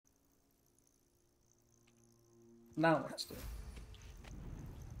Now let's do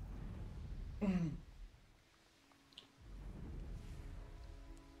it.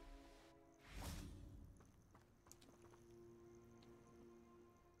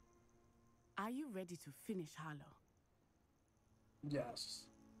 Are you ready to finish Harlow? Yes.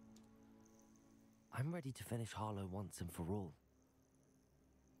 I'm ready to finish Harlow once and for all.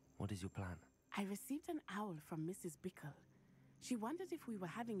 What is your plan? I received an owl from Mrs. Bickle. She wondered if we were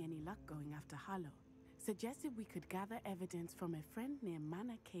having any luck going after Harlow. Suggested we could gather evidence from a friend near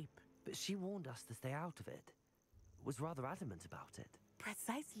Manor Cape. But she warned us to stay out of it. Was rather adamant about it.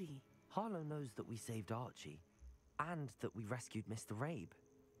 Precisely. Harlow knows that we saved Archie, and that we rescued Mr. Rabe.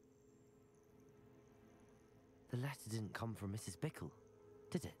 The letter didn't come from Mrs. Bickle,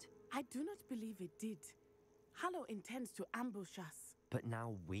 did it? I do not believe it did. Harlow intends to ambush us. But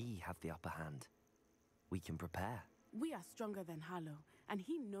now we have the upper hand. We can prepare. We are stronger than Harlow, and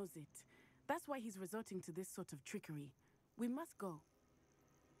he knows it. That's why he's resorting to this sort of trickery. We must go.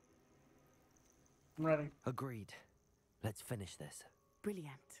 I'm ready. Agreed. Let's finish this.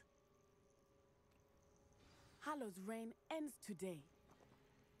 Brilliant. Harlow's reign ends today.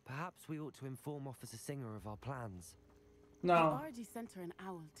 Perhaps we ought to inform Officer Singer of our plans. I No. already sent her an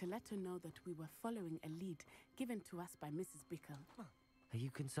owl to let her know that we were following a lead given to us by Mrs. Bickle. Are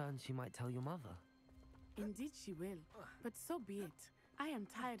you concerned she might tell your mother? Indeed she will, but so be it. I am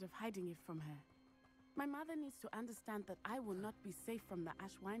tired of hiding it from her. My mother needs to understand that I will not be safe from the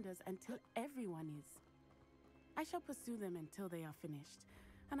Ashwinders until everyone is. I shall pursue them until they are finished,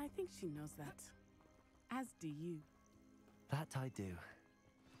 and I think she knows that. As do you. That I do.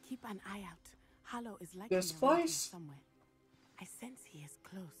 Keep an eye out. Harlow is likely This around here place? somewhere. I sense he is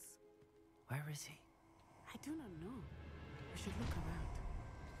close. Where is he? I do not know. We should look around.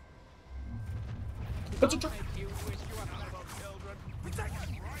 What's it? Make you wish you had little children. We take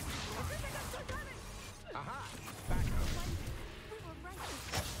it right. Aha! Back up. We were right.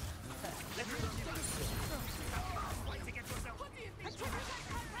 Fight to get yourself. What do you think?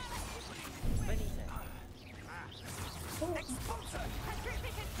 Expulsor!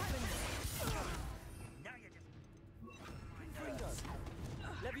 Now you're just...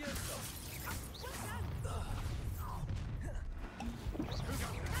 Levioso!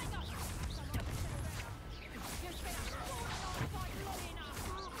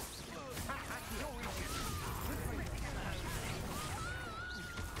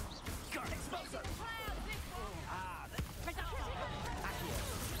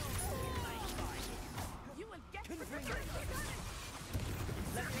 You will get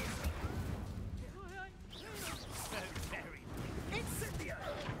Very. Incendio!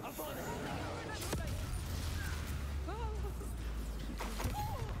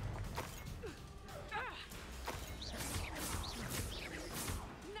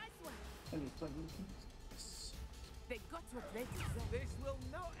 nice one. I need to play They got to a place exact. This will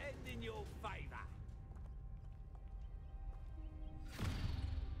not end in your favor.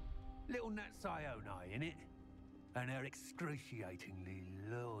 Little Nat Sione, innit? And her excruciatingly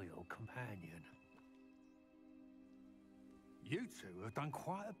loyal companion. You two have done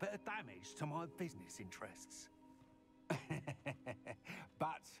quite a bit of damage to my business interests.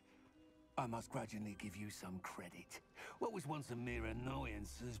 But I must grudgingly give you some credit. What was once a mere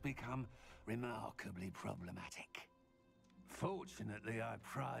annoyance has become remarkably problematic. Fortunately, I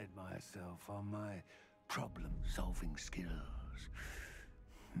pride myself on my problem-solving skills.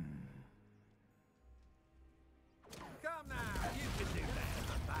 Come now, you can do better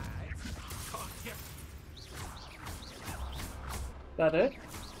than that, can't you? That it?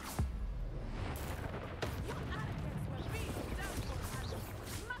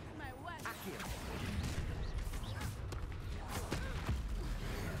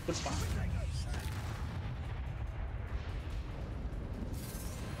 It's fine.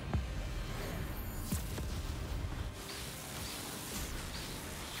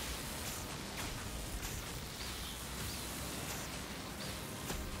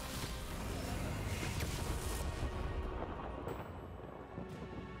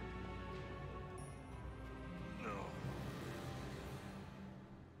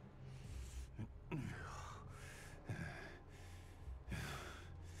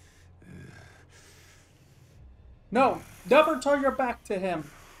 No, never turn your back to him.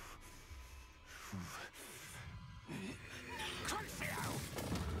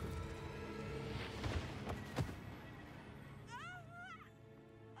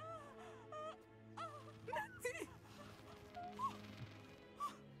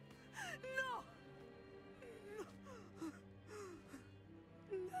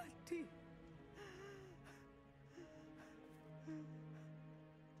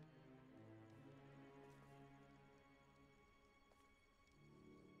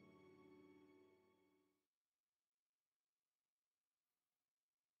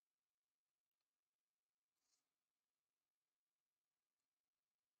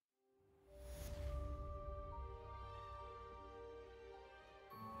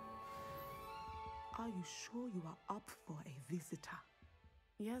 you sure you are up for a visitor?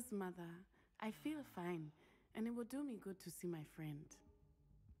 Yes, Mother. I feel fine, and it will do me good to see my friend.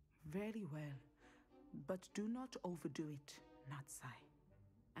 Very well. But do not overdo it, Natsai.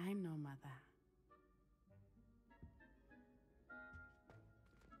 I know, Mother.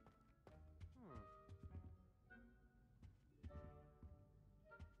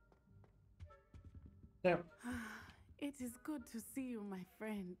 Yeah. It is good to see you, my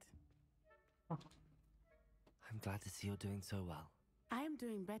friend. I'm glad to see you're doing so well. I am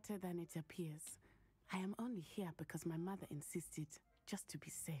doing better than it appears. I am only here because my mother insisted, just to be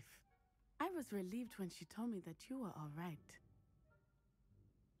safe. I was relieved when she told me that you were all right.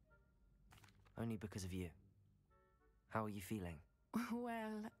 Only because of you. How are you feeling?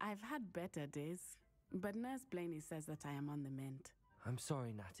 Well, I've had better days, but Nurse Blaney says that I am on the mend. I'm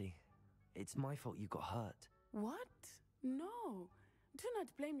sorry, Natty. It's my fault you got hurt. What? No. Do not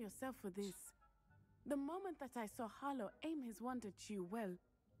blame yourself for this. The moment that I saw Harlow aim his wand at you, well...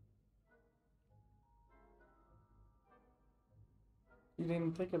 You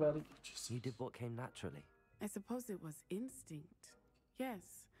didn't think about it. You did what came naturally. I suppose it was instinct.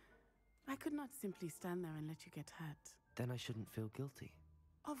 Yes. I could not simply stand there and let you get hurt. Then I shouldn't feel guilty.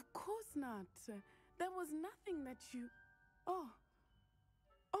 Of course not. There was nothing that you... Oh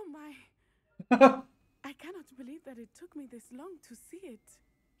my... I cannot believe that it took me this long to see it.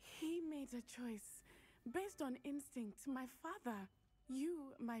 He made a choice based on instinct. My father,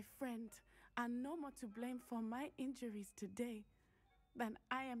 you, my friend, are no more to blame for my injuries today than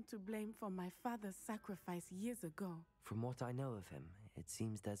I am to blame for my father's sacrifice years ago. From what I know of him, it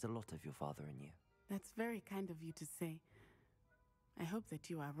seems there's a lot of your father in you. That's very kind of you to say. I hope that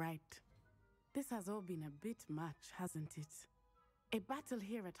you are right. This has all been a bit much, hasn't it? A battle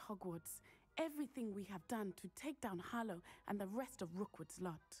here at Hogwarts, everything we have done to take down Harlow and the rest of Rookwood's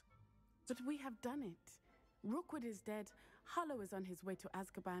lot. But we have done it. Rookwood is dead, Harlow is on his way to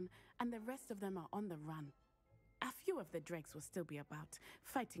Azkaban, and the rest of them are on the run. A few of the dregs will still be about,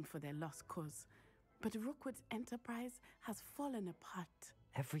 fighting for their lost cause. But Rookwood's enterprise has fallen apart.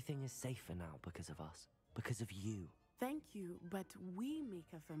 Everything is safer now because of us. Because of you. Thank you, but we make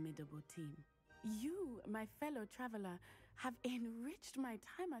a formidable team. You, my fellow traveler, have enriched my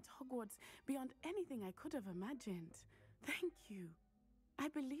time at Hogwarts beyond anything I could have imagined. Thank you. I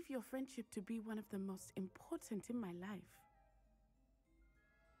believe your friendship to be one of the most important in my life.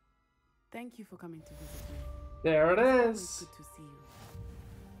 Thank you for coming to visit me. There it It's is. good to see you.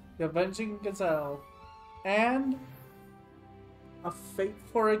 The Avenging Gazelle. And a Fate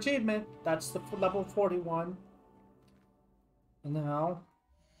for Achievement. That's the level 41. And now,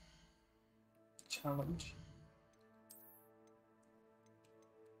 challenge.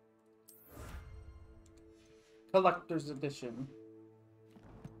 Collector's Edition.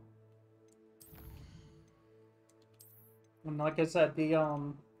 And like I said, the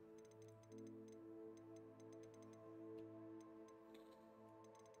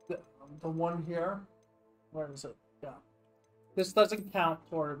one here, where is it? Yeah. This doesn't count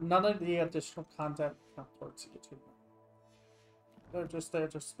toward, none of the additional content count towards the achievement. They're just there,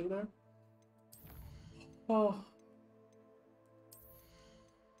 just be there. Oh.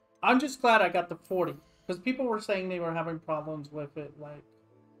 I'm just glad I got the 40. Because people were saying they were having problems with it, like,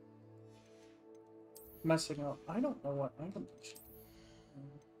 messing up. I don't know what item I should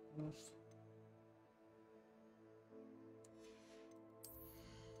use.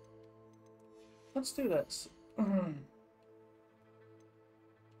 Let's do this.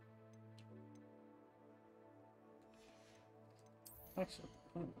 Actually,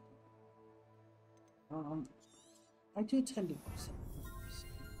 I do tend to use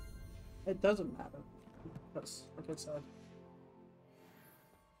it. It doesn't matter. Because, like I said.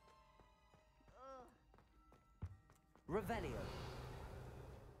 Revelio.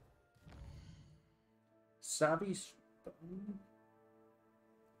 Savvy.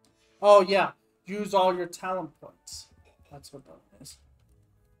 Oh, yeah. Use all your talent points. That's what that is.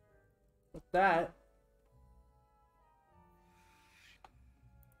 With that.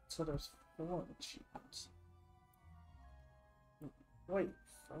 So there's 4 achievements. Wait,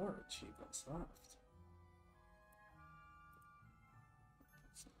 4 achievements left.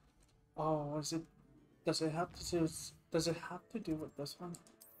 Oh, is it? Does it have to do? Does it have to do with this one?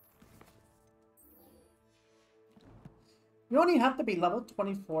 You only have to be level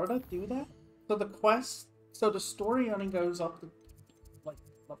 24 to do that. So the quest, so the story only goes up to like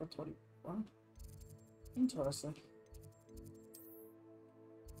level 21. Interesting.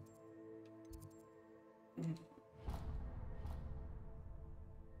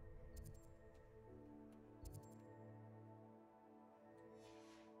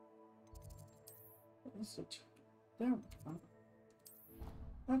 Is it? There we go.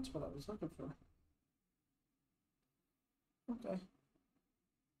 That's what I was looking for. Okay.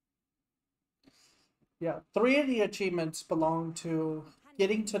 Yeah, 3 of the achievements belong to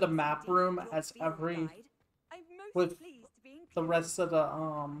getting to the map room as every with the rest of the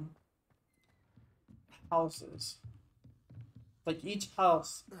houses. Like each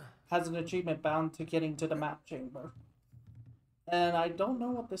house has an achievement bound to getting to the map chamber. And I don't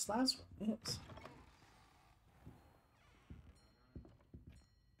know what this last one is.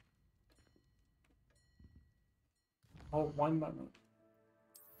 Oh, 1 moment.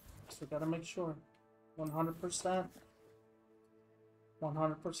 So gotta make sure. 100%.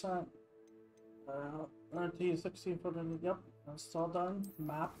 100%. 1916 for the, yep, that's all done.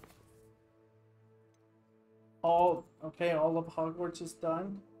 Map. All, okay, all of Hogwarts is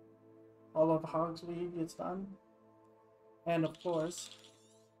done. All of Hogsmeade is done. And of course,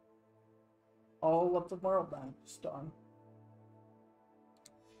 all of the world map is done.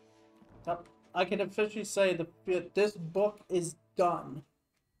 Yep, I can officially say that this book is done.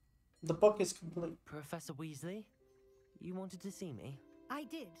 The book is complete. Professor Weasley, you wanted to see me? I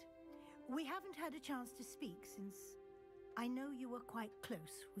did. We haven't had a chance to speak since I know you were quite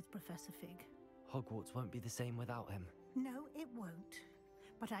close with Professor Fig. Hogwarts won't be the same without him. No, it won't.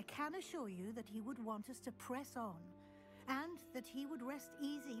 But I can assure you that he would want us to press on, and that he would rest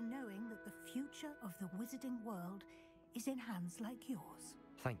easy knowing that the future of the wizarding world is in hands like yours.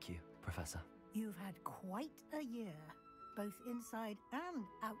 Thank you, Professor. You've had quite a year, both inside and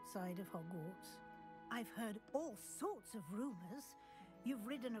outside of Hogwarts. I've heard all sorts of rumors. You've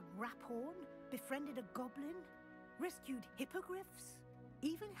ridden a graphorn, befriended a goblin, rescued hippogriffs,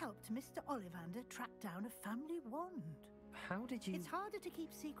 even helped Mr. Ollivander track down a family wand. How did you... It's harder to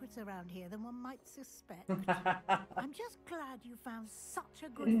keep secrets around here than one might suspect. I'm just glad you found such a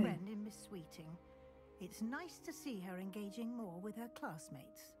good friend in Miss Sweeting. It's nice to see her engaging more with her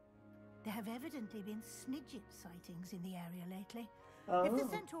classmates. There have evidently been Snidget sightings in the area lately. Oh. If the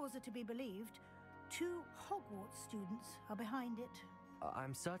centaurs are to be believed, 2 Hogwarts students are behind it.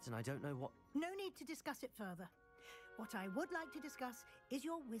 I'm certain I don't know what... No need to discuss it further. What I would like to discuss is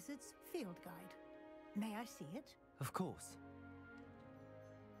your wizard's field guide. May I see it? Of course.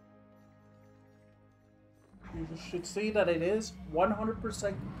 You should see that it is 100%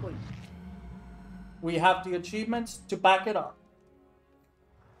 complete. We have the achievements to back it up.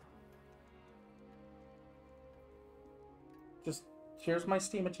 Just, here's my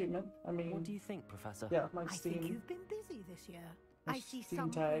Steam achievement. I mean... What do you think, Professor? Yeah, my I Steam... think you've been busy this year. my I see Steam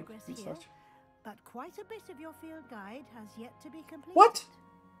some tag progress and here, such. but quite a bit of your field guide has yet to be completed. What?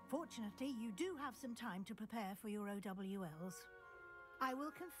 Fortunately, you do have some time to prepare for your OWLs. I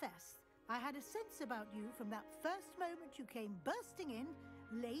will confess, I had a sense about you from that first moment you came bursting in,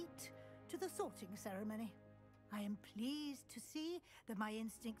 late, to the sorting ceremony. I am pleased to see that my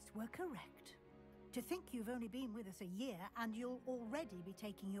instincts were correct. To think you've only been with us a year and you'll already be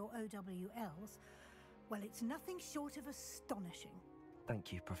taking your OWLs, well, it's nothing short of astonishing.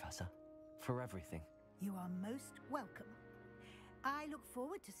 Thank you, Professor, for everything. You are most welcome. I look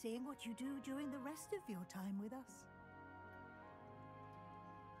forward to seeing what you do during the rest of your time with us.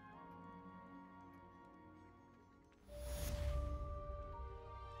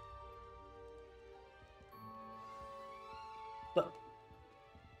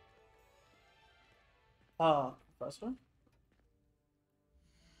 Professor?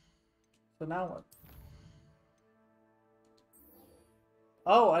 So now what?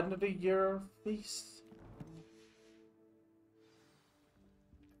 Oh, end of the year feast.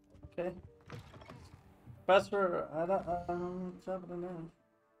 Okay. Professor, I don't, what's happening now?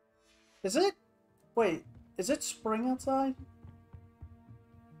 Is it? Wait, is it spring outside?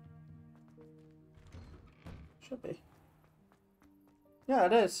 Should be. Yeah,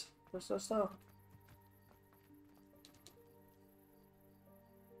 it is. So.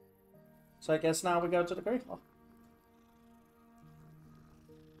 So I guess now we go to the Great Hall.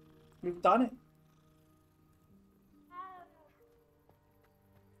 We've done it.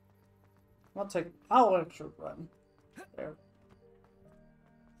 I'll extra run. There.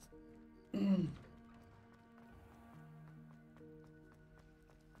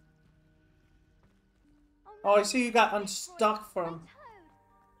 Oh, I see you got unstuck from...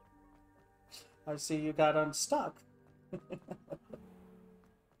 I see you got unstuck.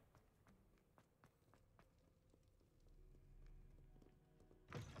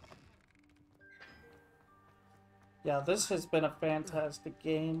 Yeah, this has been a fantastic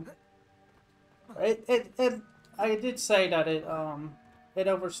game. I did say that it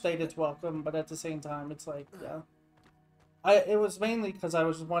overstayed its welcome, but at the same time, it's like, yeah. It was mainly because I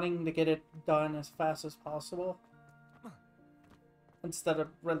was wanting to get it done as fast as possible. Instead of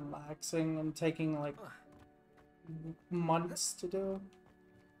relaxing and taking, like, months to do.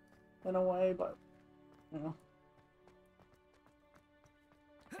 In a way, but, you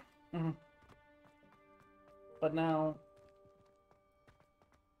know. But now...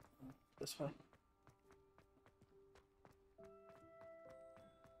 This way.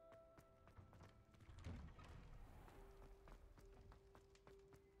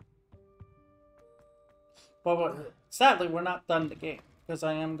 But sadly, we're not done the game, because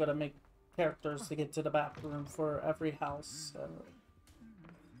I am going to make characters to get to the bathroom for every house. So.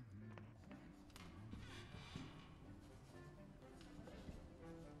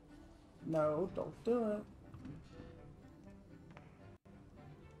 No, don't do it.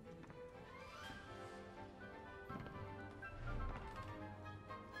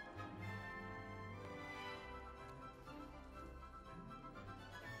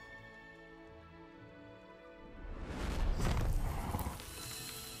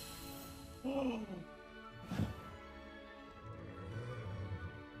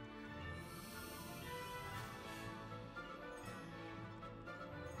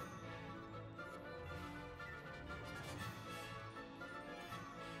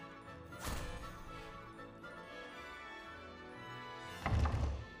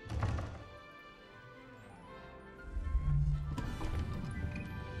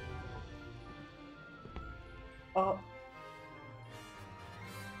 Oh.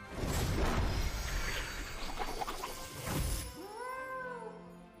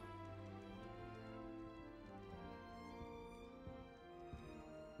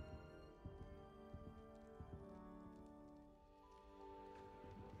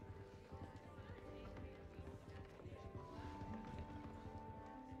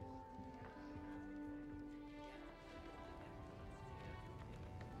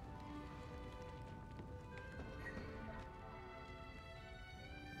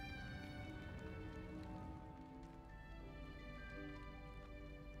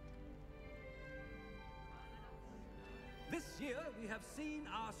 This year, we have seen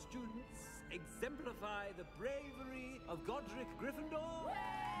our students exemplify the bravery of Godric Gryffindor.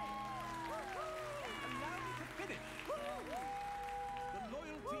 And now to finish, the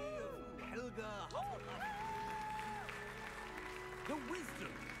loyalty of Helga Hufflepuff, the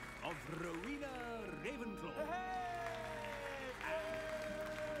wisdom of Rowena Ravenclaw,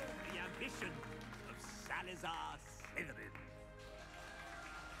 and the ambition of Salazar Slytherin.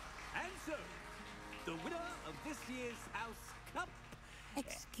 And so, the winner of this year's House Cup...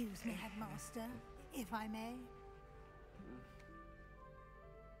 Excuse me, Headmaster, if I may.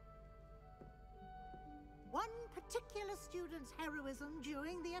 One particular student's heroism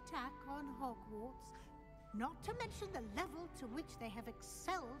during the attack on Hogwarts, not to mention the level to which they have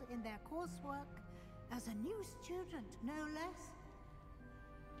excelled in their coursework, as a new student, no less.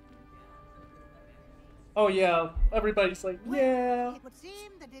 Oh yeah, everybody's like, Well, yeah. it would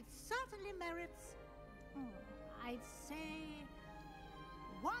seem that it certainly merits, I'd say,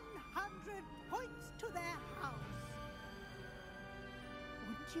 100 points to their house.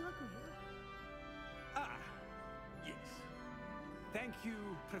 Wouldn't you agree? Ah, yes. Thank you,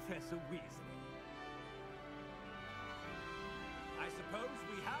 Professor Weasley. I suppose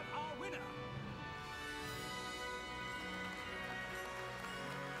we have our winner.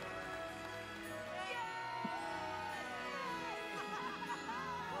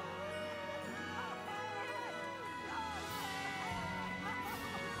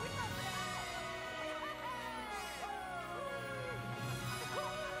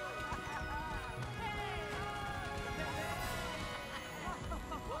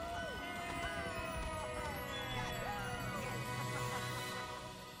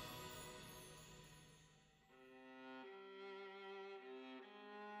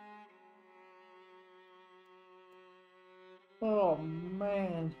 Oh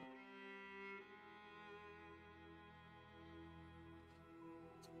man.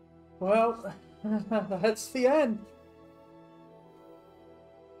 Well, that's the end.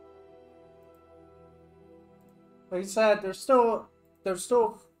 Like I said, there's still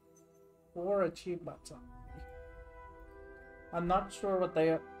 4 achievements on me. I'm not sure what they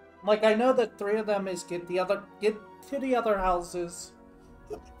are. Like, I know that 3 of them is get to the other houses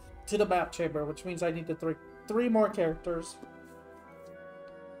to the map chamber, which means I need to 3 more characters.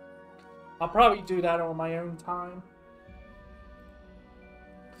 I'll probably do that on my own time,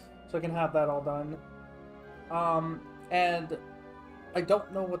 so I can have that all done. And I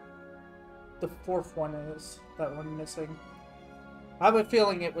don't know what the 4th one is that I'm missing. I have a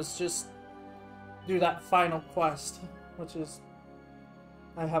feeling it was just do that final quest which is,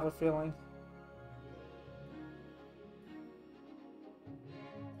 I have a feeling.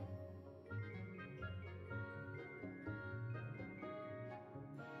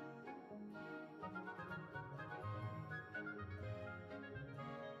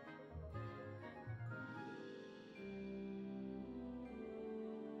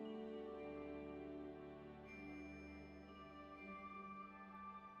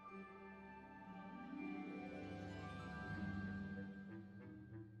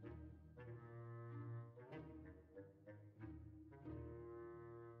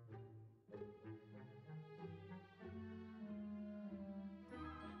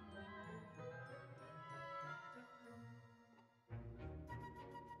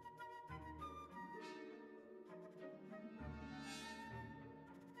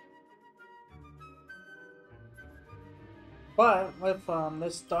 But with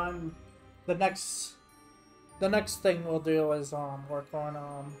this done, the next thing we'll do is work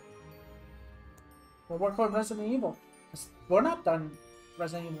on we'll work on Resident Evil. We're not done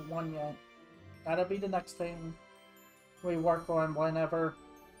Resident Evil 1 yet. That'll be the next thing we work on whenever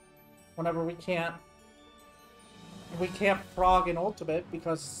we can't frog in Ultimate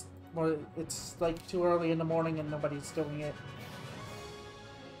because it's like too early in the morning and nobody's doing it.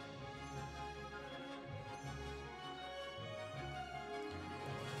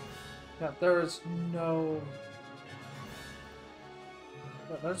 Yeah, there's no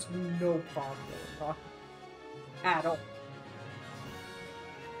problem at all.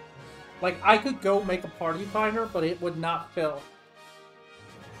 Like, I could go make a party finder, but it would not fill.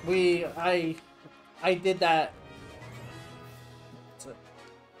 I did that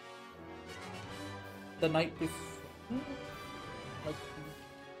the night before, like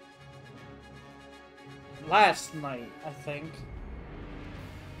last night, I think.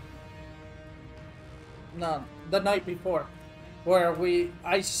 No, the night before, where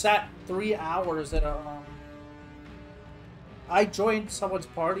I sat 3 hours at a I joined someone's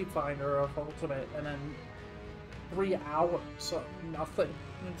party finder of Ultimate, and then 3 hours of nothing.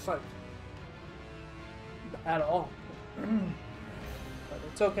 It's like at all. But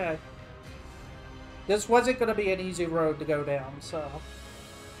it's okay. This wasn't going to be an easy road to go down, so.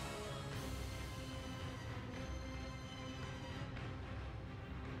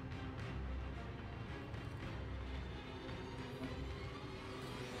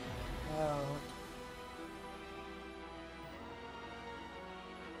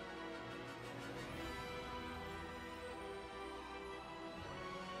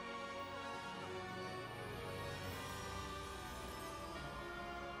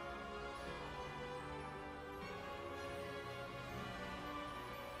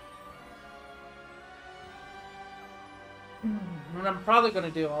 What I'm probably going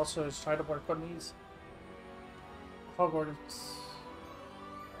to do also is try to work on these Hogwarts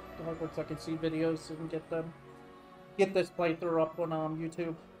Legacy videos and get this playthrough up on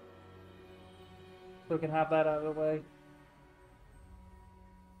YouTube, so we can have that out of the way.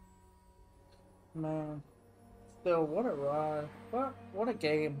 Man, still, what a ride! What a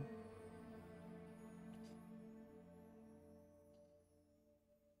game!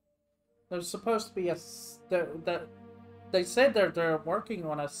 There's supposed to be that. They said they're working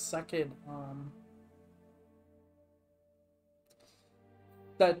on a second,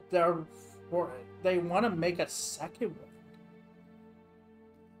 that they want to make a second one.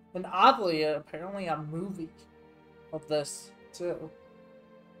 And oddly, apparently a movie of this, too.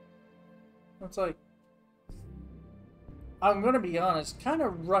 It's like, I'm going to be honest, kind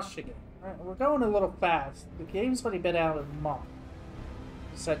of rushing it. Right? We're going a little fast. The game's only been out a month,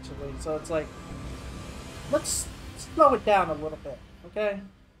 essentially. So it's like, let's slow it down a little bit, okay?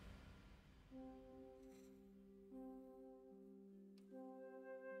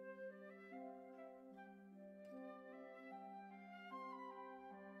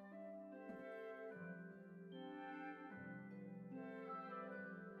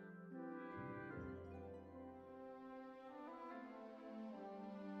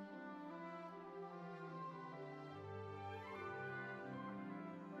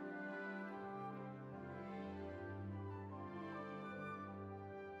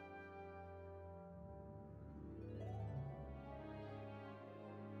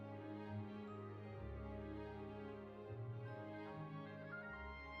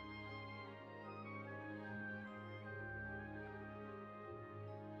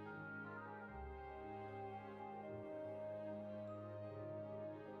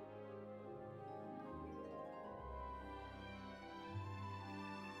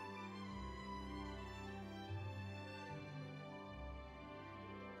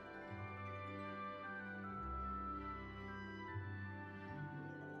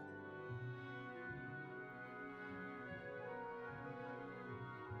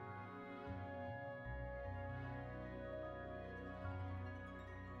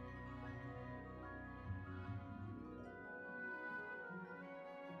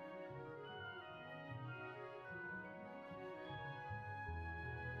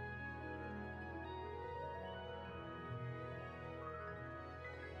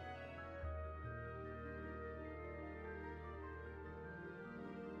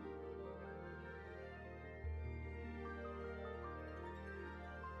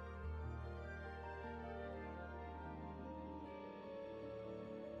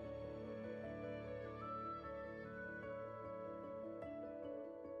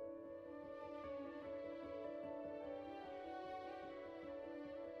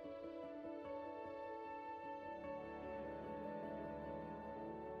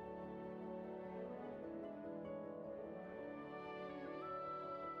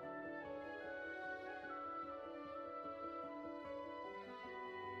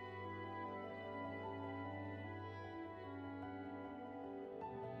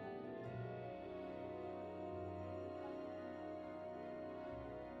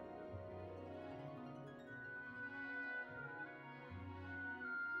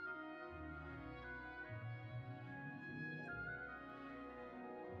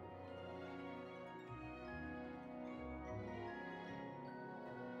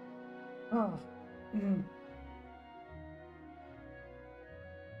 Oh. Mm.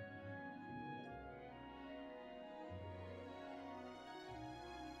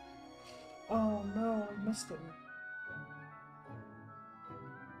 Oh no, I missed it.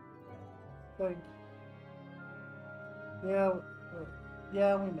 Like, yeah,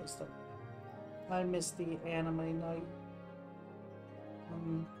 yeah, we missed it. I missed the anime night.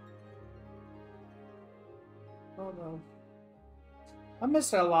 Oh no. I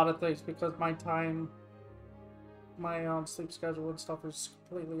missed a lot of things because my time, my sleep schedule and stuff is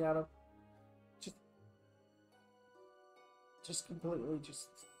completely out of just completely just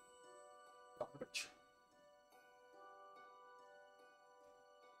garbage.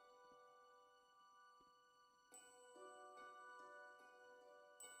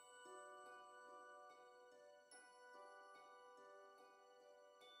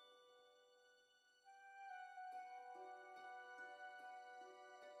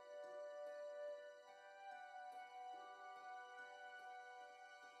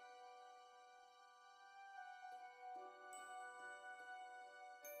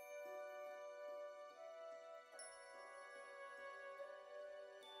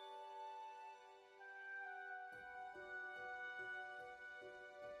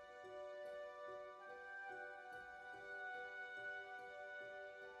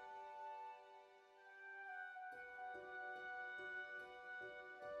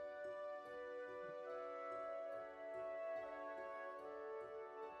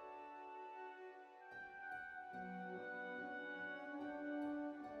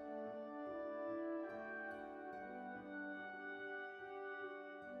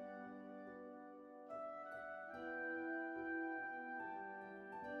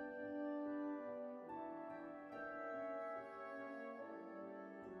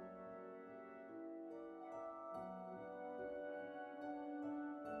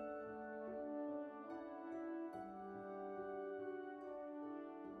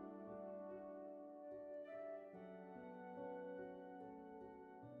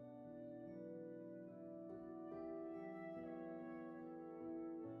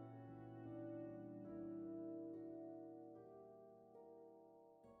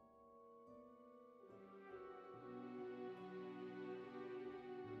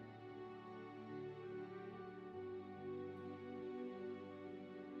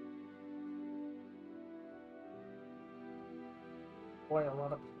 Boy, a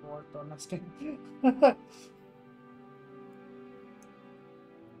lot of people worked on this game.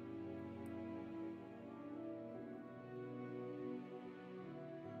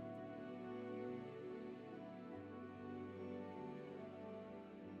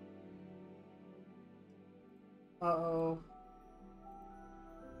 Uh-oh.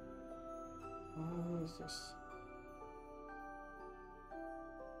 What is this?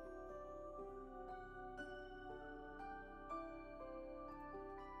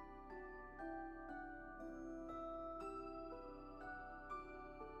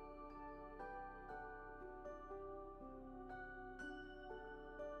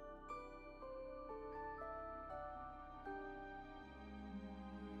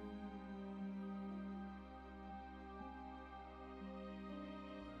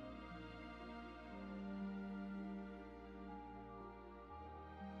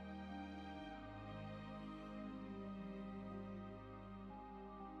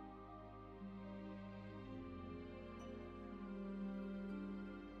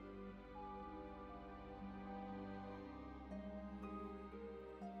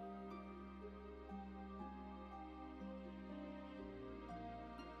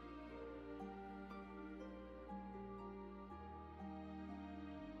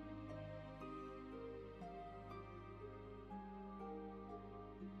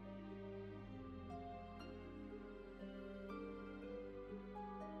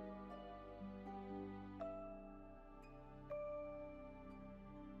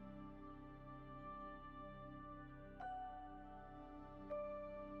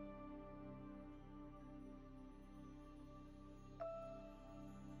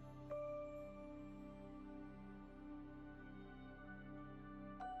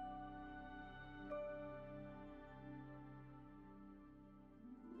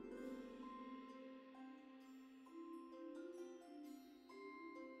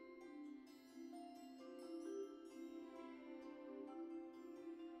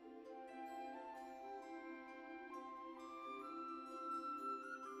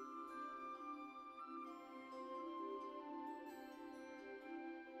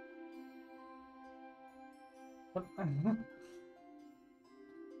 What?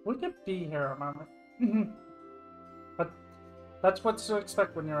 We could be here a moment. But That's what to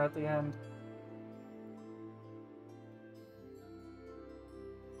expect when you're at the end.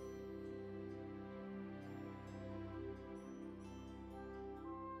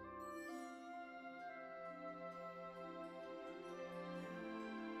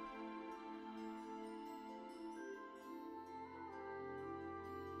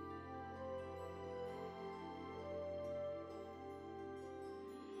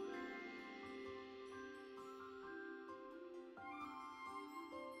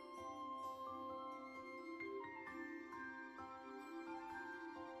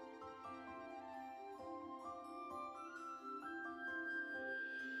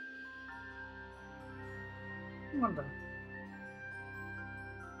 I wonder.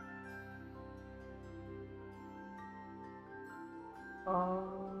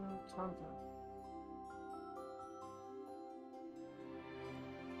 Contact.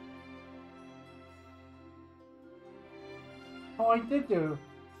 Oh, I did do.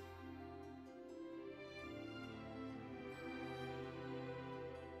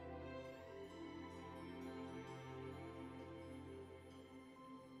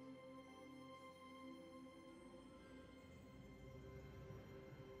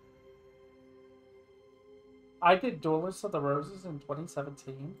 I did Duelist of the Roses in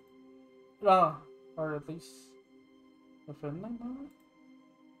 2017. Or at least within that moment.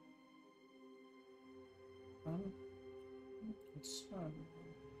 It's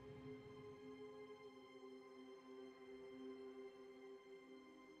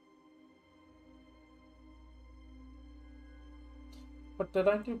But did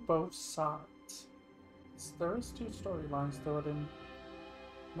I do both sides? There is 2 storylines to it, and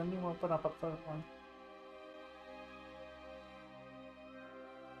then you open up a 3rd one.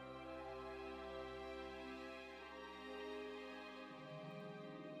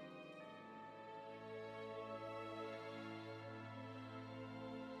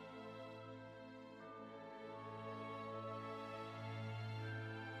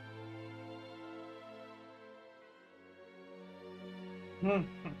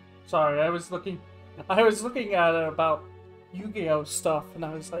 Sorry, I was looking at it about Yu-Gi-Oh stuff, and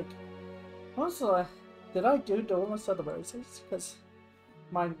I was like, did I do Duelist of the Roses? Because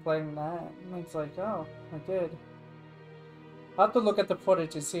mind playing that, and it's like, oh, I did. I'll have to look at the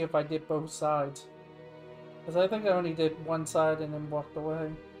footage and see if I did both sides. Because I think I only did one side and then walked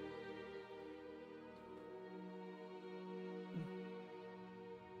away.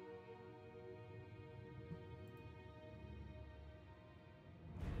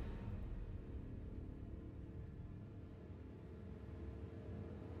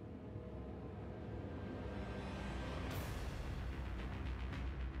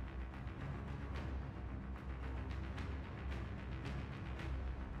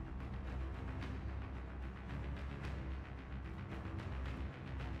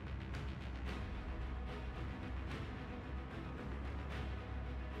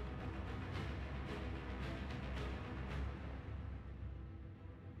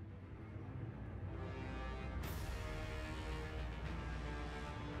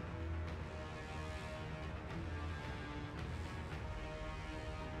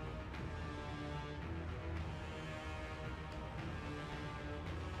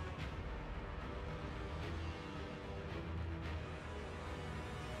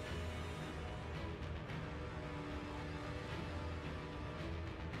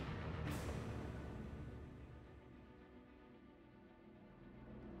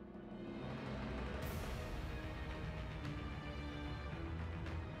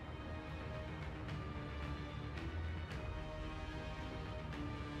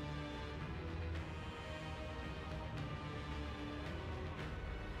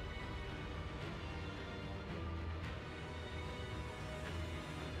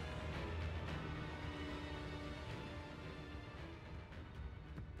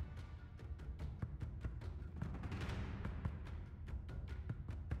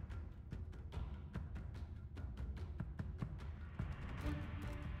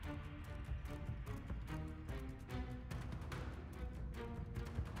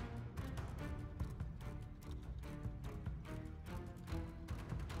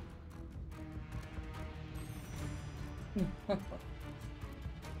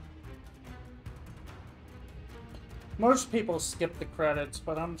 Most people skip the credits,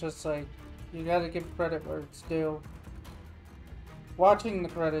 but I'm just like, you gotta give credit where it's due. Watching the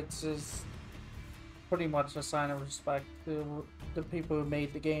credits is pretty much a sign of respect to the people who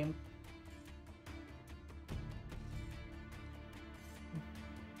made the game.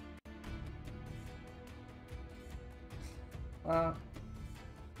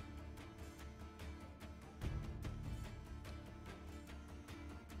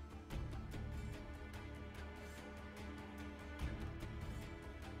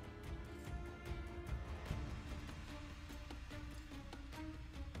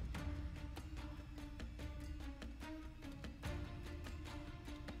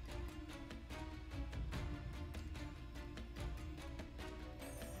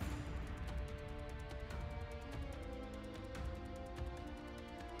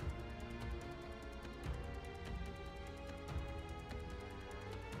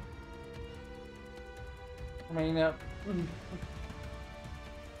 I mean, I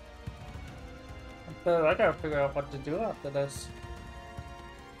gotta figure out what to do after this.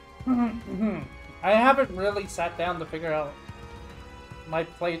 I haven't really sat down to figure out my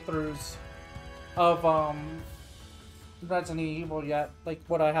playthroughs of Resident Evil yet. Like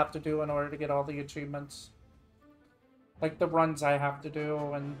what I have to do in order to get all the achievements. Like the runs I have to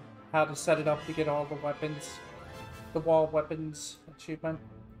do and how to set it up to get all the weapons. The wall weapons achievement.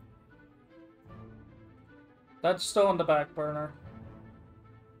 That's still on the back burner.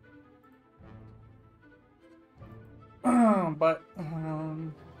 But,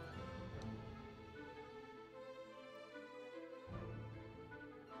 an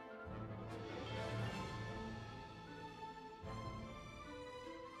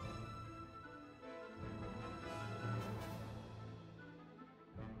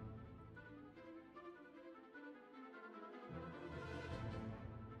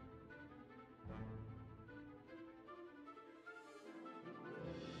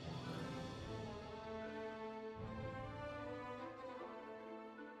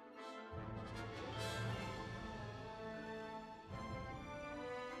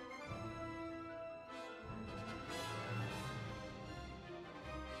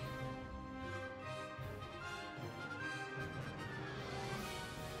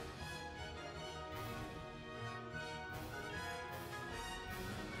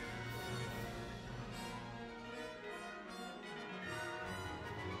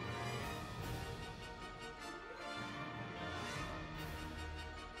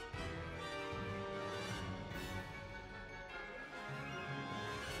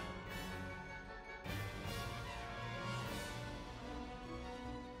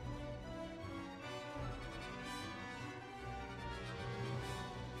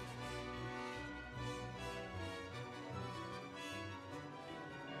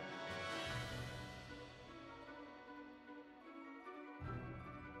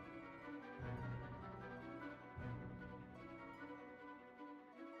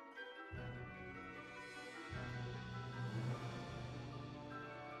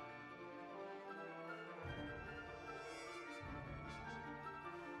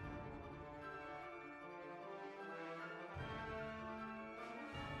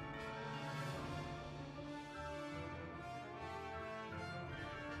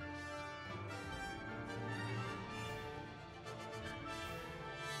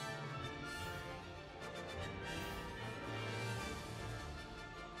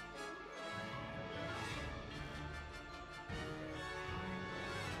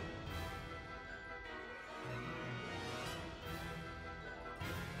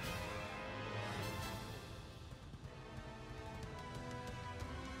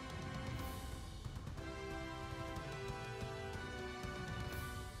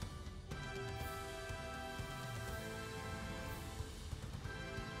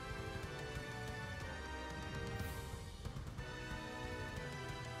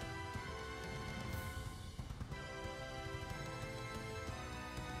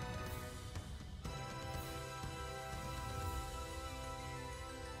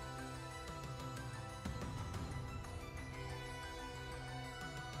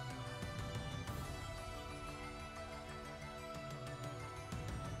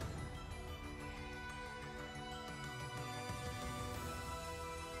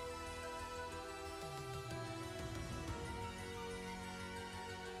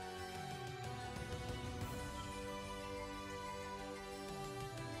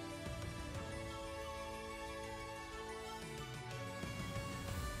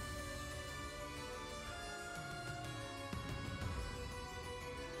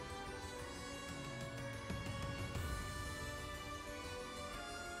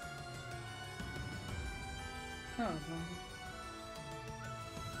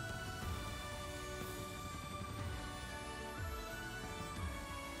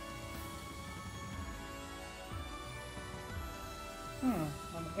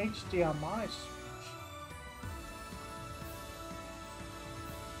HDMI switch.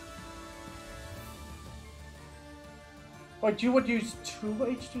 Wait, you would use two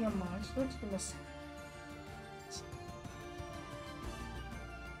HDMI switches?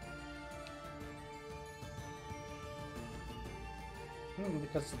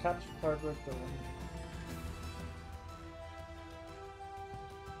 Because the capture card was the one.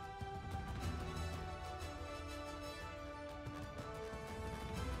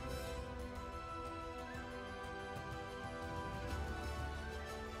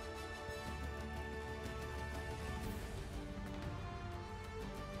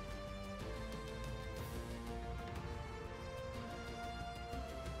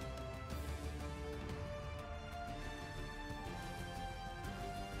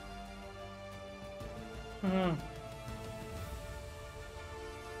 Hmm.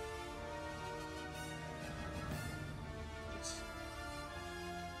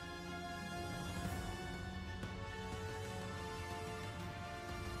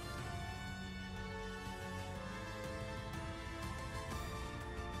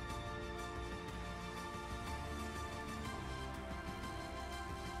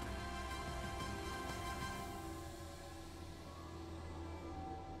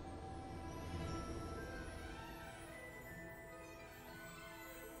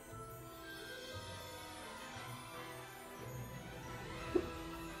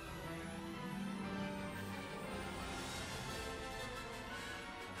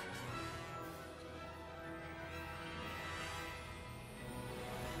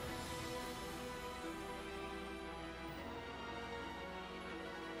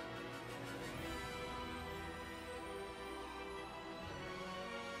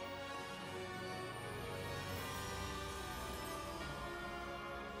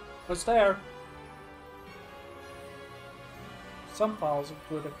 What's there? Some files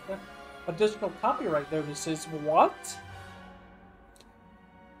include additional copyright notices. What?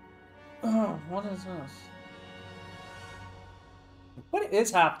 Oh, what is this? What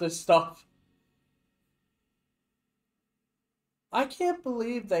is half this stuff? I can't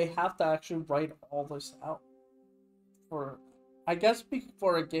believe they have to actually write all this out for, I guess,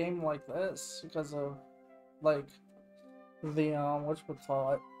 for a game like this because of like the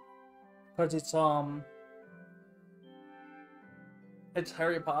whatchamacallit, because it's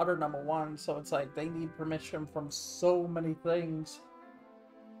Harry Potter #1, so it's like they need permission from so many things.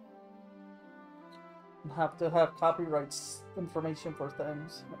 And have to have copyrights information for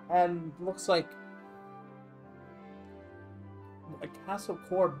things, and looks like a Castle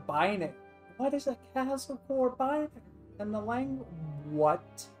Core binding. What is a Castle Core binding? And the language?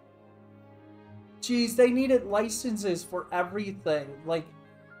 What? Jeez, they needed licenses for everything. Like,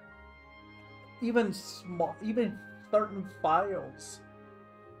 even certain files.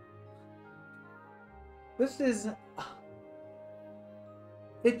 This is...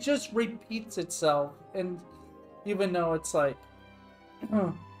 It just repeats itself, and even though it's like...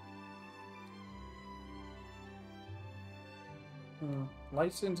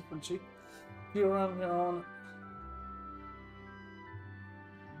 License for G... You're on your own...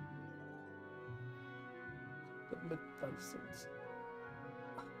 License.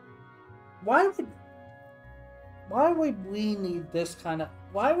 Why would we need this kind of...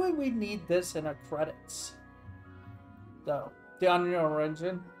 Why would we need this in our credits? Though. The Unreal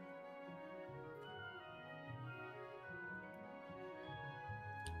Engine.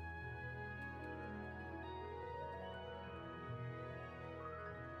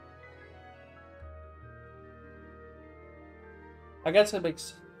 I guess it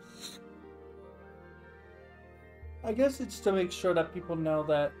makes... I guess it's to make sure that people know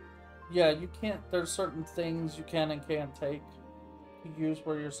that, yeah, you can't, there's certain things you can and can't take, use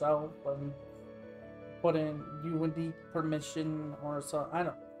for yourself, and put in, you would need permission or so, I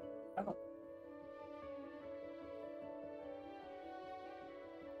don't.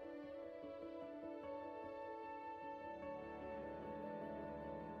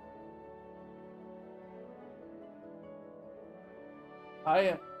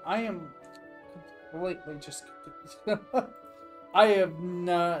 I am completely just confused. I have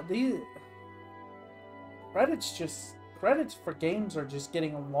not, these credits for games are just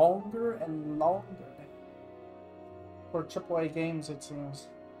getting longer and longer. For AAA games, it seems.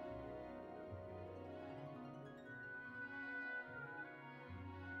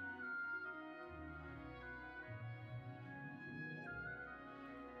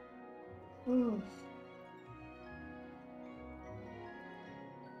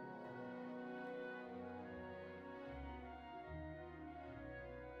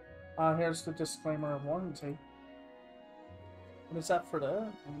 Here's the disclaimer of warranty. What is that for the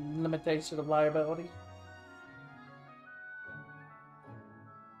limitation of liability?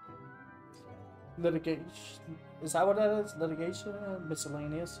 Litigation. Is that what that is? Litigation?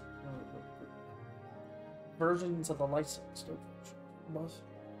 Miscellaneous? Versions of the license.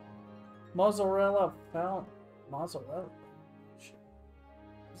 Mozzarella found. Mozzarella?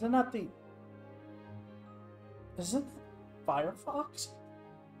 Isn't that the... Isn't that Firefox?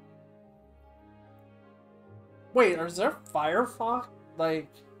 Wait, is there Firefox, like,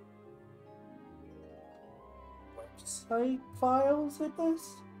 website files in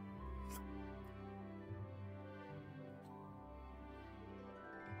this?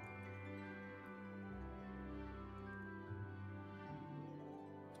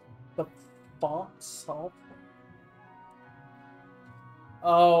 The font software.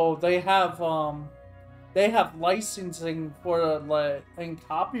 Oh, they have, They have licensing for like and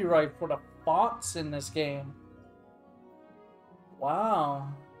copyright for the fonts in this game. Wow.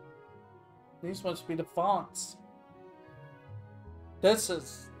 These must be the fonts. This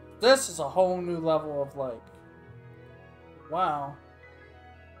is a whole new level of like, wow.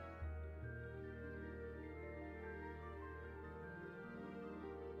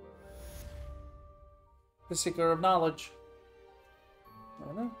 The Seeker of Knowledge.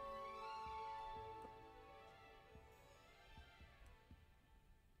 Really?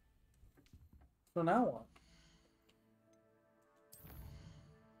 So now what?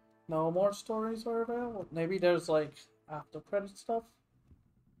 No more stories are available? Maybe there's like after credit stuff?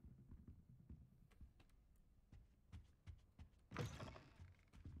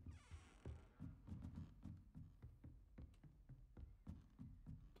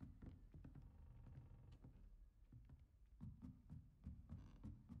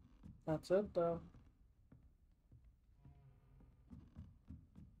 That's it though.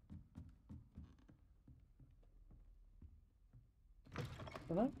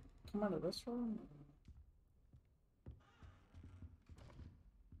 Can I come out of this room?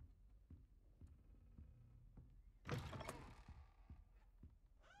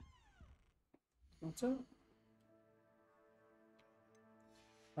 That's it.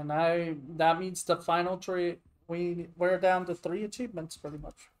 And that means the final tree, we're down to 3 achievements pretty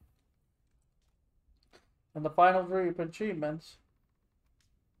much. And the final 3 achievements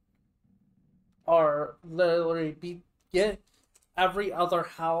are literally get every other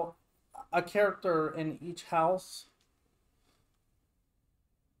house, a character in each house,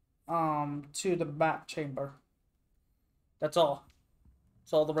 to the map chamber. That's all.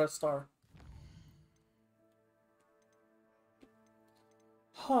 That's all the rest are.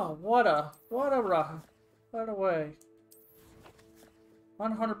 Oh, what a way.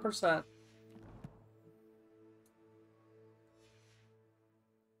 100%.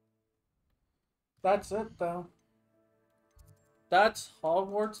 That's it, though. That's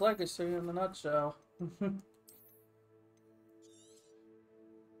Hogwarts Legacy in a nutshell.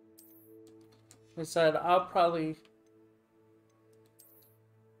 I said, I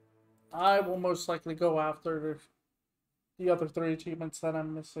will most likely go after the other 3 achievements that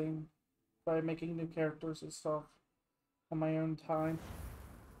I'm missing by making new characters and stuff on my own time.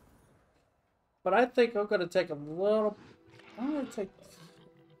 But I think I'm gonna take a little. I'm gonna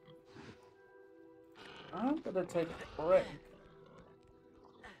take a break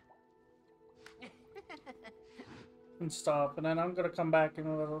and stop, and then I'm gonna come back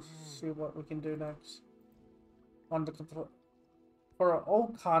and we'll see what we can do next on the for our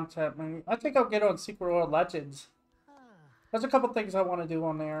old content. Maybe I think I'll get on Secret World Legends. There's a couple things I want to do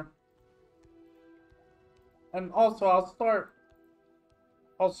on there, and also I'll start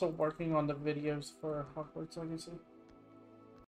also working on the videos for Hogwarts Legacy.